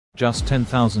Just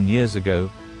 10,000 years ago,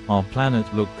 our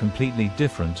planet looked completely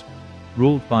different,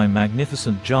 ruled by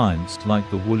magnificent giants like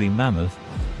the woolly mammoth,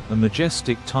 a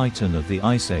majestic titan of the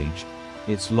Ice Age,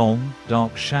 its long,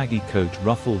 dark shaggy coat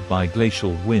ruffled by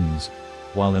glacial winds,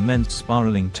 while immense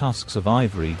spiraling tusks of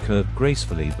ivory curved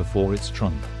gracefully before its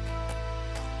trunk.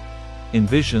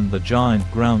 Envision the giant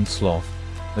ground sloth,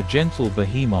 a gentle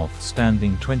behemoth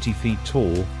standing 20 feet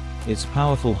tall, its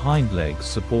powerful hind legs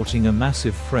supporting a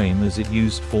massive frame as it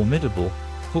used formidable,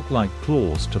 hook-like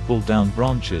claws to pull down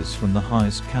branches from the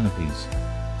highest canopies.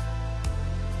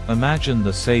 Imagine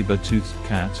the saber-toothed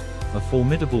cat, a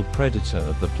formidable predator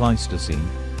of the Pleistocene,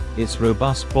 its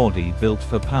robust body built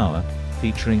for power,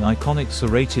 featuring iconic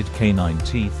serrated canine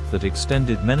teeth that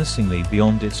extended menacingly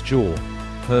beyond its jaw,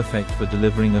 perfect for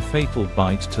delivering a fatal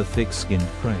bite to thick-skinned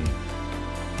prey.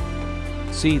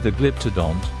 See the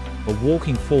Glyptodont, a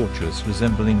walking fortress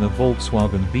resembling a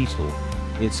Volkswagen Beetle,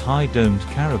 its high-domed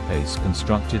carapace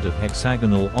constructed of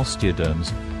hexagonal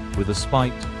osteoderms, with a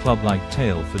spiked, club-like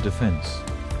tail for defense.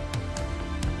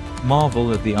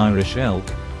 Marvel at the Irish elk,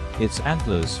 its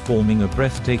antlers forming a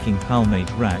breathtaking palmate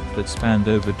rack that spanned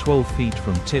over 12 feet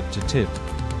from tip to tip,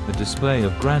 a display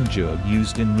of grandeur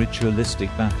used in ritualistic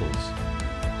battles.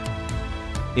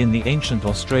 In the ancient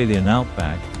Australian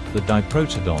outback, the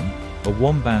Diprotodon, a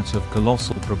wombat of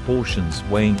colossal proportions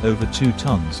weighing over 2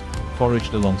 tons,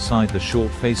 foraged alongside the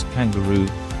short-faced kangaroo,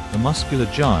 a muscular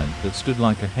giant that stood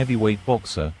like a heavyweight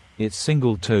boxer, its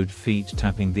single-toed feet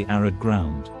tapping the arid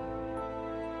ground.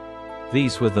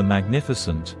 These were the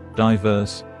magnificent,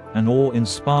 diverse, and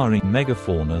awe-inspiring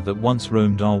megafauna that once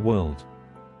roamed our world.